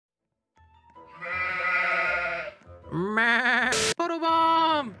Man,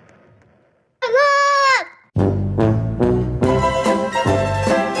 photobomb! Look!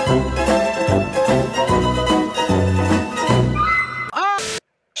 Oh!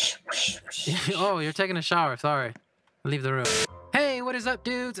 Oh, you're taking a shower. Sorry. Leave the room. Hey, what is up,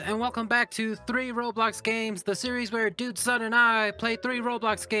 dudes? And welcome back to 3 Roblox Games, the series where Dude Son and I play 3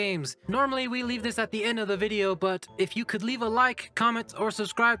 Roblox games. Normally, we leave this at the end of the video, but if you could leave a like, comment, or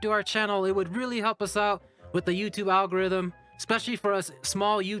subscribe to our channel, it would really help us out with the YouTube algorithm, especially for us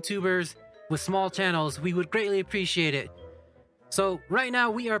small YouTubers with small channels. We would greatly appreciate it. So, right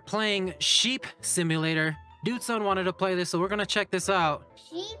now, we are playing Sheep Simulator. Dude Son wanted to play this, so we're gonna check this out.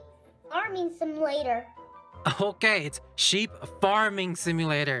 Sheep farming simulator. Okay, it's Sheep Farming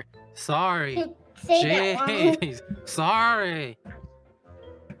Simulator. Sorry. Say that wrong. Jeez. Sorry.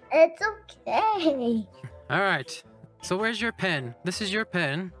 It's okay. Alright. So where's your pen? This is your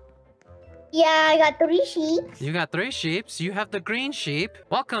pen. Yeah, I got 3 sheep. You got 3 sheeps. You have the green sheep.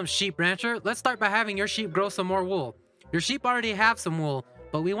 Welcome, sheep rancher. Let's start by having your sheep grow some more wool. Your sheep already have some wool,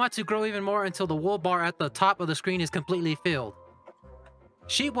 but we want to grow even more until the wool bar at the top of the screen is completely filled.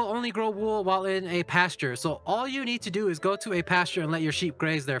 Sheep will only grow wool while in a pasture, so all you need to do is go to a pasture and let your sheep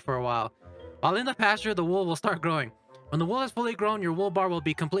graze there for a while. While in the pasture, the wool will start growing. When the wool is fully grown, your wool bar will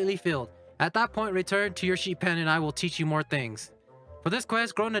be completely filled. At that point, return to your sheep pen and I will teach you more things. For this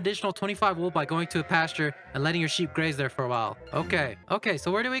quest, grow an additional 25 wool by going to a pasture and letting your sheep graze there for a while. Okay,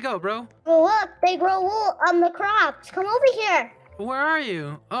 so where do we go, bro? Well, look, they grow wool on the crops. Come over here. Where are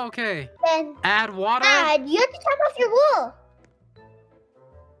you? Okay. Then Add water? Dad, you have to chop off your wool.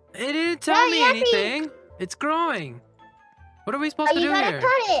 It didn't tell me anything. It's growing. What are we supposed to do You gotta here?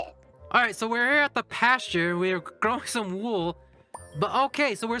 cut it. Alright, so we're here at the pasture. We're growing some wool. But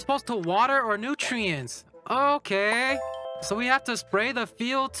okay, so we're supposed to water or nutrients. Okay. So we have to spray the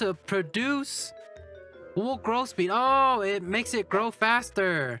field to produce wool growth speed. Oh, it makes it grow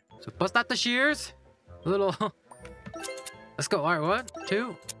faster. So bust out the shears. A little. Let's go. Alright, 1,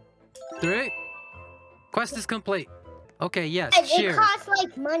 2, 3. Quest is complete. Okay, yes, shears. It costs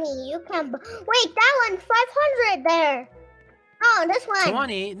like money. You can. Wait, that one's 500 there. Oh, this one.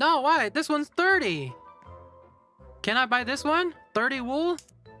 20? No, why? This one's 30. Can I buy this one? 30 wool?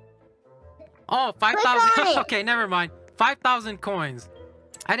 Oh, 5,000. Okay, never mind. 5,000 coins.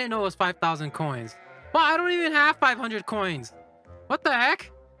 I didn't know it was 5,000 coins. Well, I don't even have 500 coins. What the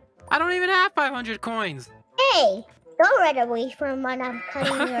heck? I don't even have 500 coins. Hey, don't run away from when I'm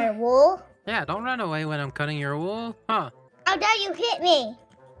cutting your wool. Yeah, don't run away when I'm cutting your wool. Huh. How dare you hit me?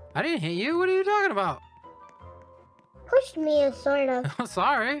 I didn't hit you. What are you talking about? Pushed me, sort of.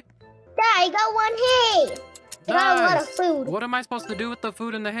 Sorry. Dad, I got 1 hay. I got a lot of food. What am I supposed to do with the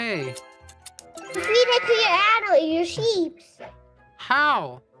food and the hay? Feed it to your animal, your sheep.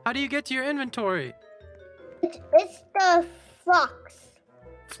 How? How do you get to your inventory? It's the flocks.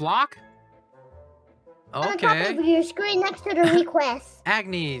 Flock? On top Okay. of your screen next to the request.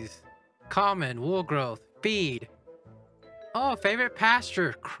 Agnes. Common. Wool growth. Feed. Oh, favorite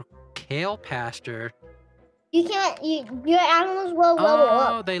pasture. Kale pasture. You can't. Your animals will level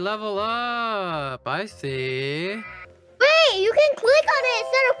Oh, up. they level up. I see. Wait, you can click on it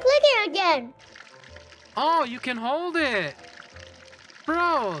instead of clicking again. Oh, you can hold it.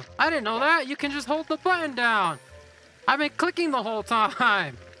 Bro, I didn't know that. You can just hold the button down. I've been clicking the whole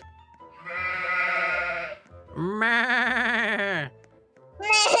time. Meh.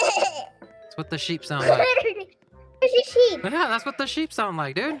 That's what the sheep sound like. Where's your sheep? Yeah, that's what the sheep sound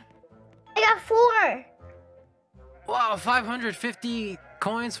like, dude. I got 4. Wow, 550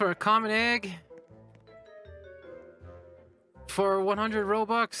 coins for a common egg. For 100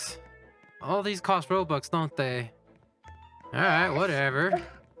 Robux. All these cost Robux, don't they? Alright, whatever.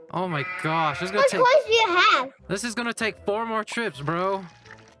 Oh my gosh, this is gonna What coins do you have? This is gonna take 4 more trips, bro.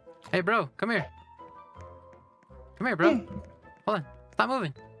 Hey, bro, come here. Come here, bro. Hold on. Stop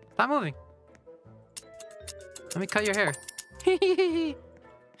moving. Stop moving. Let me cut your hair. Hey!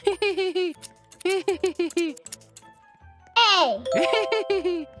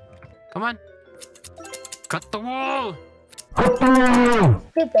 Come on. Cut the wool.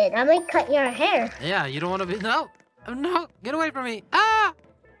 Stupid, I'm gonna cut your hair. Yeah, you don't want to be. No. Oh, no. Get away from me. Ah!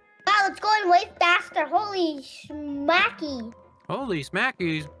 Wow, it's going way faster. Holy schmacky. Holy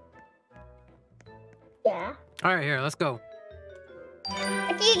smackies. Yeah. All right, here, let's go.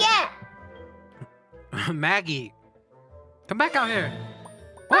 What do you get? Maggie. Come back out here.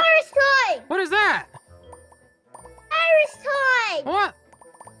 What? Iris toy! What is that? Iris toy! What?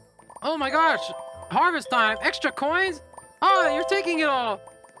 Oh my gosh. Harvest time. Extra coins? Oh, you're taking it all.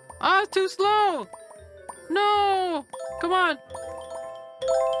 Oh, it's too slow. No. Come on.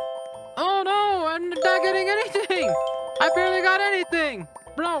 Oh no, I'm not getting anything. I barely got anything.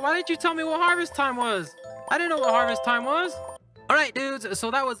 Bro, why didn't you tell me what harvest time was? I didn't know what harvest time was. All right, dudes.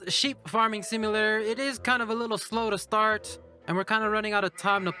 So that was Sheep Farming Simulator. It is kind of a little slow to start, and we're kind of running out of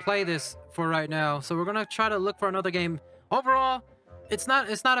time to play this for right now. So we're gonna try to look for another game. Overall, it's not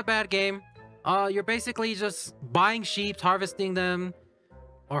a bad game. You're basically just buying sheep, harvesting them,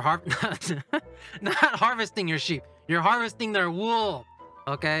 or not harvesting your sheep. You're harvesting their wool.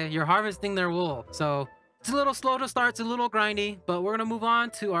 Okay, you're harvesting their wool. So it's a little slow to start, it's a little grindy, but we're gonna move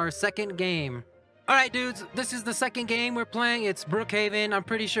on to our second game. All right, dudes, this is the second game we're playing. It's Brookhaven. I'm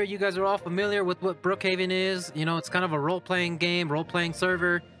pretty sure you guys are all familiar with what Brookhaven is. You know, it's kind of a role-playing game, role-playing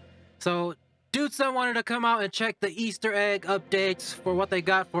server. So dudes that wanted to come out and check the Easter egg updates for what they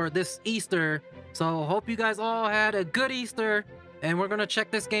got for this Easter. So hope you guys all had a good Easter, and we're gonna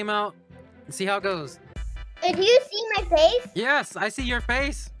check this game out and see how it goes. Did you see my face? Yes, I see your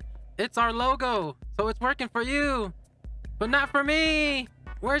face. It's our logo, so it's working for you, but not for me.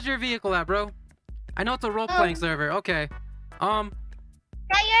 Where's your vehicle at, bro? I know it's a role-playing server. Okay. Yeah, you're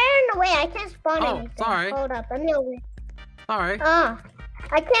in the way. I can't spawn anything. Sorry. Hold up, let me over. Sorry. I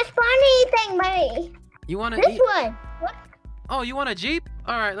can't spawn anything, buddy. You want to This one. What? Oh, you want a Jeep?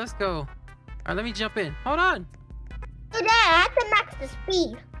 All right, let's go. All right, let me jump in. Hold on. Do that. I have to max the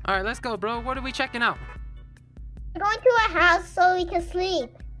speed. All right, let's go, bro. What are we checking out? We're going to a house so we can sleep.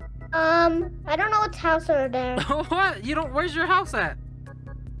 I don't know what's house over there. What? You don't? Where's your house at?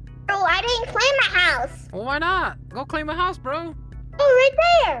 Bro, I didn't claim a house. Well, why not? Go claim a house, bro. Oh,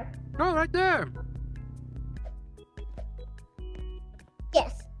 right there. Go right there.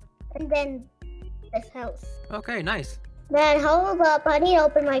 Yes. And then this house. Okay, nice. Then hold up. I need to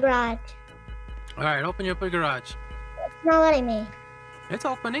open my garage. All right, open your garage. It's not letting me. It's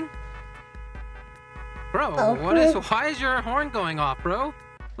opening. Bro, Oh, why is your horn going off, bro?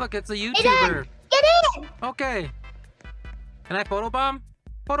 Look, it's a Hey, YouTuber. Dad, get in. Okay. Can I photobomb?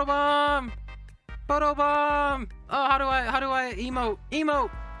 Photobomb! Photobomb! Oh, how do I emote?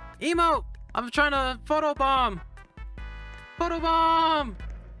 Emote! I'm trying to photobomb! Photobomb!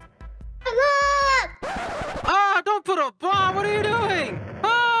 Look. Ah, don't put a bomb! What are you doing?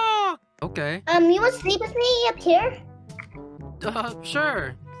 Oh! Okay. You want to sleep with me up here?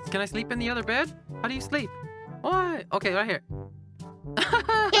 Sure. Can I sleep in the other bed? How do you sleep? What? Okay, right here.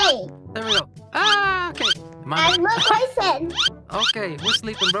 Hey. There we go. Ah, okay. Look what I said. Okay, we're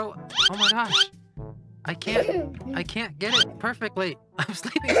sleeping, bro. Oh my gosh. I can't get it perfectly. I'm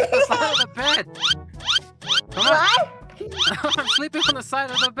sleeping on the side of the bed. Come on. What? I'm sleeping on the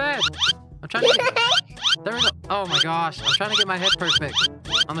side of the bed. I'm trying to get... There we go. Oh my gosh. I'm trying to get my head perfect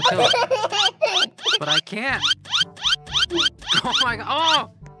on the pillow. But I can't. Oh my god. Oh!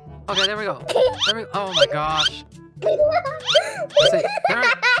 Okay, there we go. There we go. Oh my gosh. Let's see.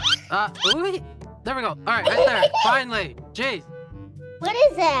 There we go. All right, right there. Finally. Jeez. What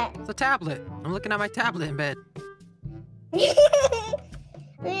is that? It's a tablet. I'm looking at my tablet in bed.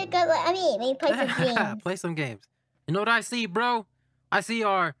 Maybe play some games. Play some games. You know what I see, bro? I see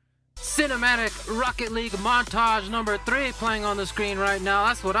our cinematic Rocket League montage number 3 playing on the screen right now.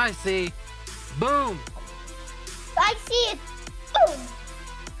 That's what I see. Boom. I see it. Boom.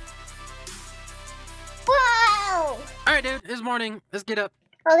 Whoa. All right, dude. It's morning. Let's get up.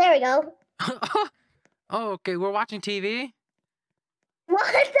 Oh, there we go. Oh, okay. We're watching TV. What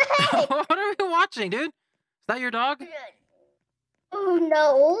the heck? What are we watching, dude? Is that your dog? Is Oh,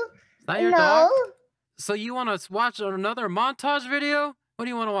 no. that your No. dog? So you want to watch another montage video? What do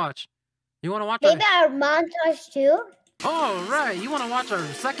you want to watch? You want to watch Maybe our montage too? Oh, right. You want to watch our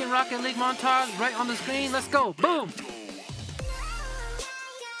second Rocket League montage right on the screen? Let's go. Boom.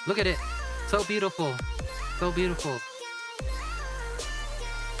 Look at it. So beautiful. So beautiful.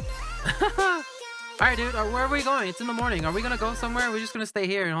 All right, dude. Where are we going? It's in the morning. Are we going to go somewhere? Or are we just going to stay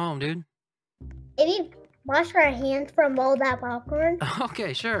here at home, dude? Maybe wash our hands from all that popcorn.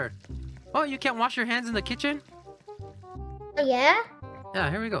 Okay, sure. Oh, you can't wash your hands in the kitchen? Oh, yeah?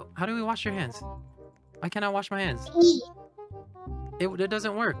 Yeah, here we go. How do we wash your hands? Why can't I wash my hands? Eat. It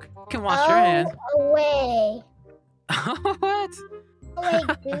doesn't work. You can wash your hands. Away. What? Away,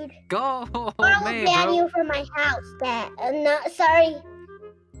 dude. Go I'll away, ban bro. you from my house, Dad. No, sorry.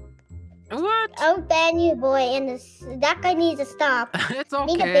 What? I'll ban you, boy, and that guy needs to stop. It's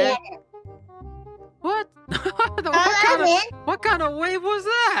Need to okay. ban him. What? Let him in. What kind of wave was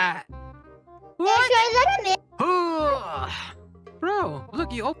that? Yeah, What? sure, let him in. Bro,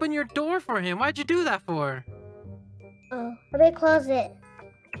 look, you opened your door for him. Why'd you do that for? Oh, let me close it.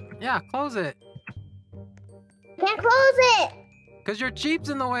 Yeah, close it. Can't close it. Cause your Jeep's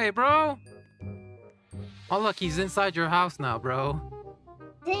in the way, bro. Oh, look, he's inside your house now, bro.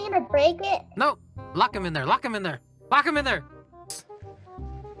 Is he gonna break it? Nope, Lock him in there. Lock him in there. Lock him in there.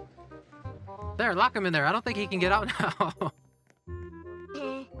 There, lock him in there. I don't think he can get out now.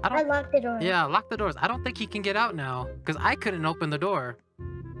 I locked the door. Yeah, lock the doors. I don't think he can get out now because I couldn't open the door.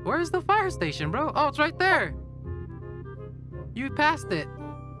 Where's the fire station, bro? Oh, it's right there. You passed it.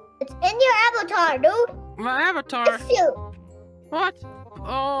 It's in your avatar, dude. My avatar? It's you. What?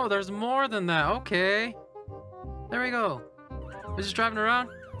 Oh, there's more than that. Okay. There we go. We're just driving around?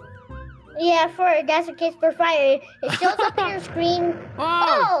 Yeah, that's a case for fire. It shows up on your screen.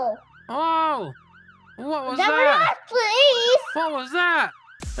 Whoa! Oh! Whoa! What was Never that? left, please! What was that?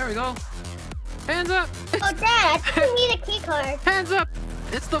 There we go. Hands up! Oh, Dad, I think you need a key card. Hands up!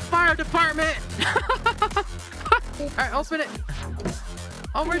 It's the fire department! Alright, open it.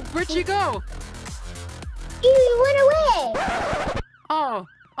 Oh, where'd she go? You went away. Oh,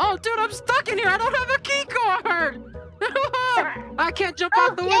 dude, I'm stuck in here. I don't have a key card. I can't jump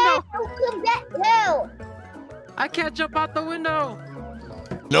out the window. I'll come back now. I can't jump out the window.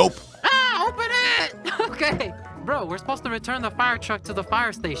 Nope. Ah, open it. Okay, bro, we're supposed to return the fire truck to the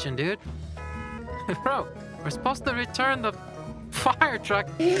fire station, dude. Bro, we're supposed to return the fire truck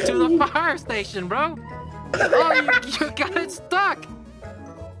to the fire station, bro. Oh, you got it stuck.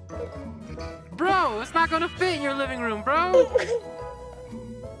 Bro, it's not gonna fit in your living room, bro.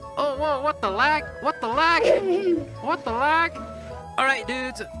 Oh, whoa, what the lag? What the lag? What the lag? All right,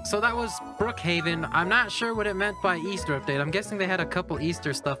 dudes, so that was Brookhaven. I'm not sure what it meant by Easter update. I'm guessing they had a couple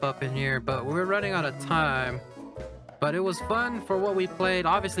Easter stuff up in here, but we're running out of time. But it was fun for what we played.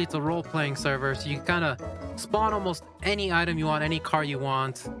 Obviously, it's a role-playing server, so you can kind of spawn almost any item you want, any car you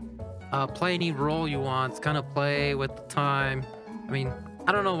want, play any role you want, kind of play with the time. I mean,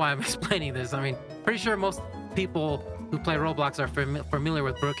 I don't know why I'm explaining this. I mean, pretty sure most people who play Roblox are familiar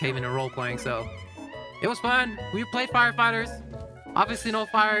with Brookhaven and role-playing, so it was fun. We played firefighters. Obviously, no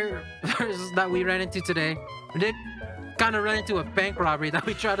fires that we ran into today. We did kind of run into a bank robbery that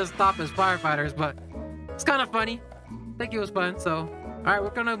we tried to stop as firefighters, but it's kind of funny. I think it was fun, so... Alright,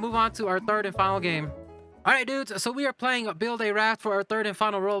 we're gonna move on to our third and final game. Alright, dudes, so we are playing Build a Raft for our third and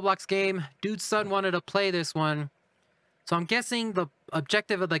final Roblox game. Dude's son wanted to play this one. So I'm guessing the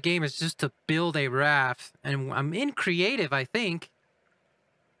objective of the game is just to build a raft. And I'm in creative, I think.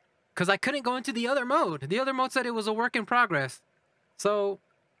 Because I couldn't go into the other mode. The other mode said it was a work in progress. So...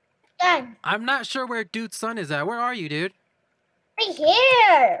 Dad. I'm not sure where Dude's son is at. Where are you, dude? Right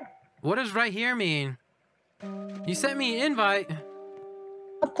here. What does right here mean? You sent me an invite.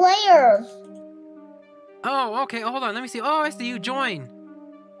 The players. Oh, okay. Hold on. Let me see. Oh, I see you. Join.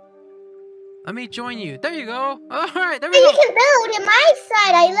 Let me join you. There you go. All right. There we go. You can build in my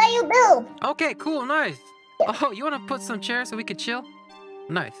side. I let you build. Okay, cool. Nice. Oh, you want to put some chairs so we could chill?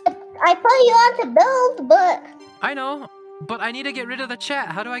 Nice. I put you on to build, but... I know, but I need to get rid of the chat.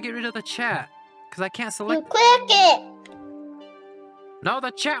 How do I get rid of the chat? Because I can't select... You click it. No,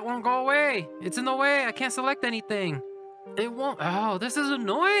 the chat won't go away. It's in the way. I can't select anything. It won't. Oh, this is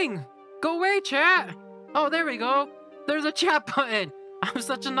annoying. Go away, chat. Oh, there we go. There's a chat button. I'm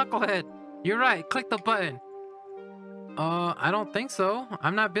such a knucklehead. You're right. Click the button. I don't think so.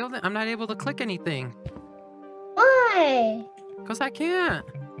 I'm not able to click anything. Why? Because I can't.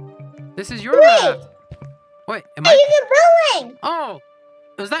 This is your raft. Wait, am I? You can building. Oh,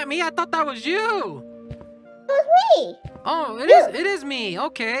 is that me? I thought that was you. It was me. Oh, it is me.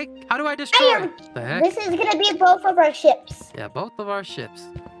 Okay. How do I destroy? The heck? This is gonna be both of our ships. Yeah, both of our ships.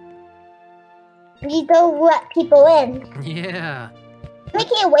 We don't let people in. Yeah.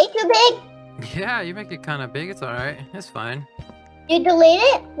 Making it way too big? Yeah, you make it kind of big. It's alright. It's fine. You delete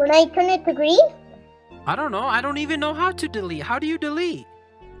it when I turn it to green? I don't know. I don't even know how to delete. How do you delete?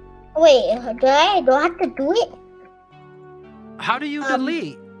 Wait, do I don't have to do it? How do you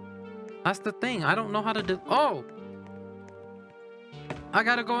delete? That's the thing. I don't know how to Oh! I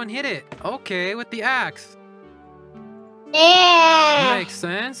gotta go and hit it. Okay, with the axe. Yeah. Makes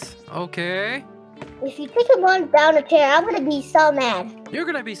sense. Okay. If you take him on down a chair, I'm gonna be so mad. You're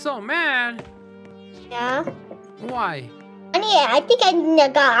gonna be so mad. Yeah. Why? And yeah, I think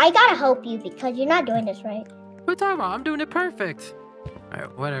I gotta help you because you're not doing this right. What are you talking about? I'm doing it perfect.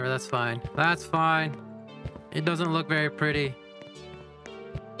 Alright, whatever. That's fine. That's fine. It doesn't look very pretty.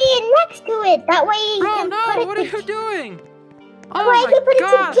 Be next to it. That way you Bro, can no! put it What are you doing? That way you can put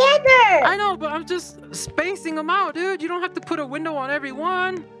it together. I know, but I'm just spacing them out, dude. You don't have to put a window on every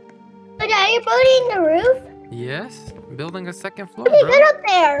one. But are you building the roof? Yes, building a second floor, How do you bro. get up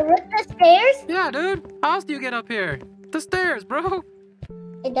there? With the stairs? Yeah, dude. How else do you get up here? The stairs, bro.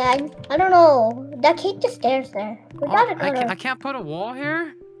 Hey, Dad, I don't know. Dad, keep the stairs there. We gotta go I can't put a wall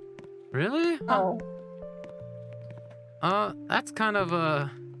here? Really? Oh. That's kind of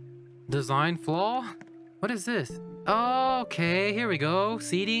Design flaw? What is this? Okay, here we go.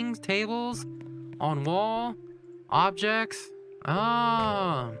 Seatings, tables, on wall, objects.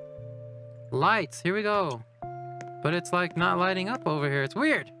 Ah, lights. Here we go. But it's like not lighting up over here. It's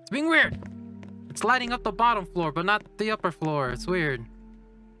weird. It's being weird. It's lighting up the bottom floor, but not the upper floor. It's weird.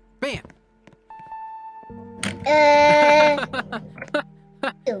 Bam. Yeah.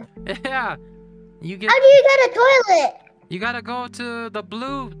 You get. How do you get a toilet? You gotta go to the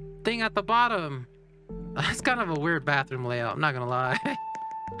blue thing at the bottom. That's kind of a weird bathroom layout. I'm not gonna lie.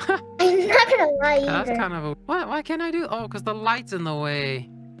 I'm not gonna lie either. That's kind of a. What? Why can't I do? Oh, because the light's in the way.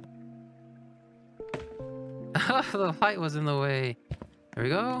 The light was in the way. There we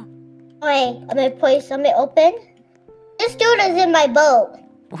go. Wait, I'm gonna place something open. This dude is in my boat.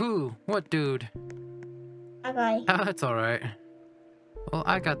 Who? What dude? Okay. Oh, that's alright. Well,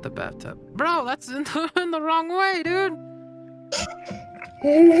 I got the bathtub. Bro, that's in the wrong way, dude.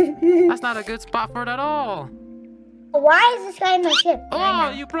 That's not a good spot for it at all. Why is this guy in my ship? Oh,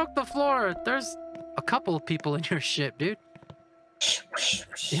 you broke the floor. There's a couple of people in your ship, dude.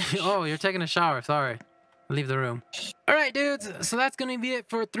 Oh, you're taking a shower. Sorry. Leave the room. Alright, dudes. So that's going to be it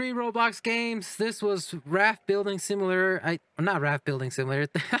for 3 Roblox games. This was Raft Building Simulator. Not Raft Building Simulator.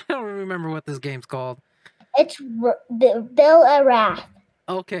 I don't remember what this game's called. It's Build a Raft.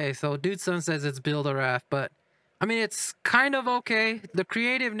 Okay, so Dude Son says it's Build a Raft, but I mean, it's kind of okay. The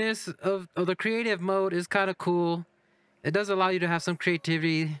creativeness of the creative mode is kind of cool. It does allow you to have some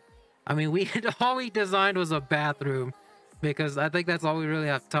creativity. I mean, all we designed was a bathroom because I think that's all we really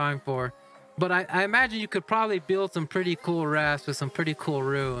have time for. But I imagine you could probably build some pretty cool rafts with some pretty cool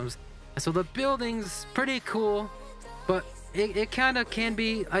rooms. And so the building's pretty cool, but it kind of can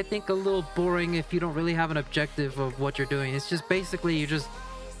be, I think, a little boring if you don't really have an objective of what you're doing. It's just basically you just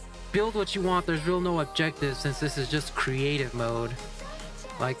build what you want. There's no objective since this is just creative mode.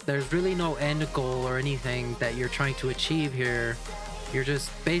 Like, there's really no end goal or anything that you're trying to achieve here. You're just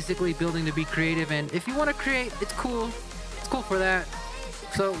basically building to be creative, and if you want to create, it's cool. It's cool for that.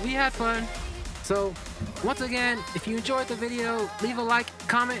 So we had fun. So once again, if you enjoyed the video, leave a like,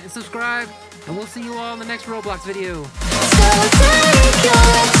 comment, and subscribe, and we'll see you all in the next Roblox video. So take your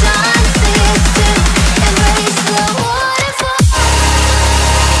chances, embrace the